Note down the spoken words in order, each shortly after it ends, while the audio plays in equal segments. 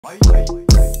Hey,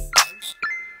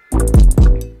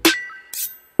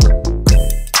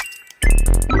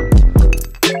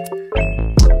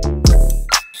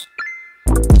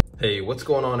 what's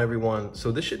going on everyone?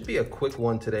 So this should be a quick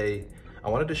one today. I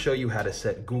wanted to show you how to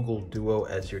set Google Duo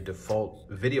as your default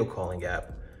video calling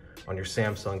app on your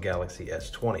Samsung Galaxy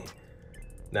S20.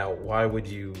 Now, why would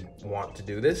you want to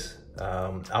do this?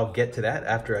 I'll get to that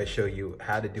after I show you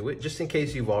how to do it, just in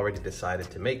case you've already decided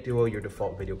to make Duo your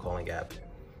default video calling app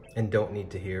and don't need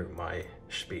to hear my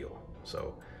spiel.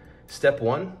 So step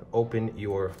one, open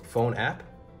your phone app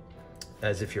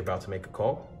as if you're about to make a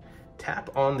call.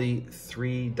 Tap on the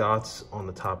three dots on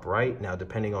the top right. Now,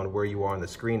 depending on where you are on the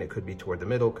screen, it could be toward the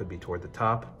middle, could be toward the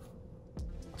top.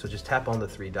 So just tap on the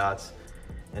three dots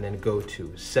and then go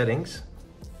to settings.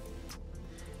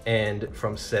 And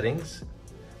from settings,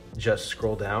 just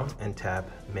scroll down and tap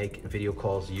make video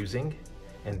calls using.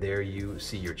 And there you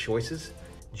see your choices.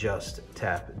 Just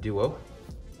tap Duo.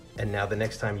 And now the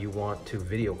next time you want to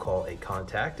video call a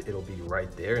contact, it'll be right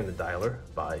there in the dialer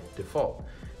by default.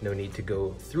 No need to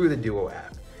go through the Duo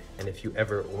app. And if you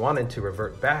ever wanted to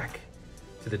revert back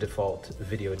to the default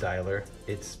video dialer,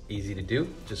 it's easy to do.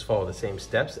 Just follow the same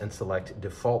steps and select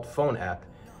default phone app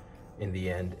in the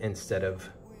end instead of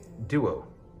Duo.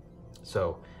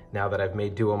 So now that I've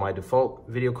made Duo my default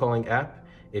video calling app,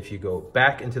 if you go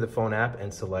back into the phone app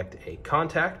and select a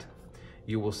contact,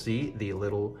 you will see the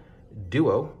little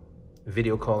Duo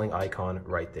video calling icon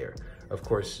right there. Of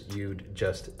course, you'd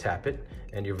just tap it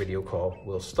and your video call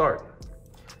will start.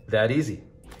 That easy.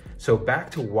 So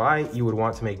back to why you would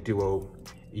want to make Duo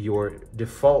your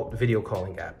default video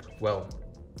calling app. Well,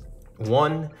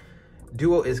 one,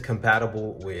 Duo is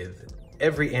compatible with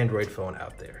every Android phone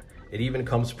out there. It even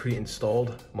comes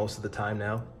pre-installed most of the time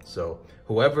now. So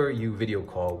whoever you video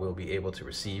call will be able to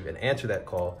receive and answer that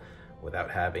call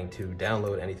without having to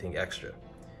download anything extra.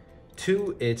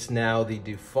 Two, it's now the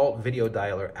default video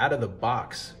dialer out of the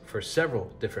box for several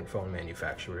different phone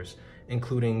manufacturers,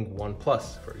 including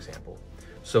OnePlus, for example.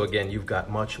 So again, you've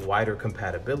got much wider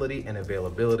compatibility and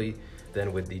availability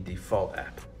than with the default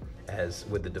app. As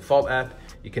with the default app,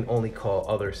 you can only call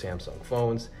other Samsung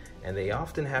phones, and they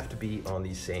often have to be on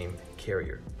the same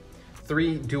carrier.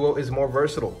 Three, Duo is more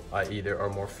versatile, i.e. there are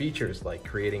more features like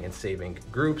creating and saving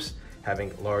groups,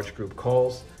 having large group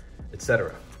calls,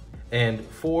 etc. And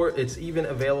four, it's even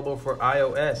available for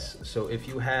iOS. So if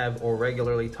you have or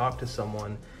regularly talk to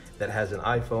someone that has an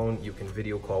iPhone, you can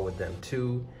video call with them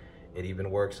too. It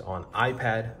even works on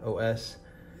iPad OS.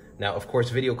 Now, of course,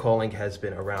 video calling has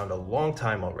been around a long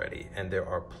time already, and there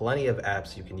are plenty of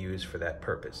apps you can use for that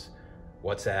purpose.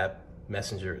 WhatsApp,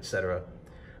 Messenger, etc.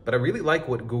 But I really like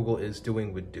what Google is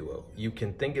doing with Duo. You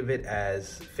can think of it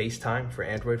as FaceTime for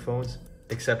Android phones,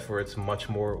 except for its much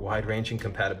more wide-ranging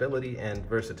compatibility and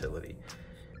versatility.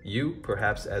 You,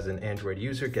 perhaps as an Android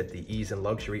user, get the ease and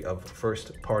luxury of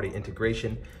first-party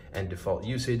integration and default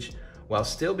usage, while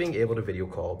still being able to video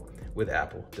call with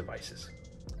Apple devices.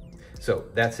 So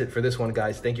that's it for this one,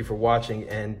 guys. Thank you for watching,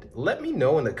 and let me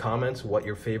know in the comments what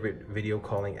your favorite video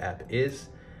calling app is.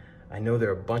 I know there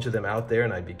are a bunch of them out there,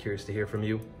 and I'd be curious to hear from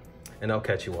you, and I'll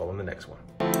catch you all in the next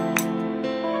one.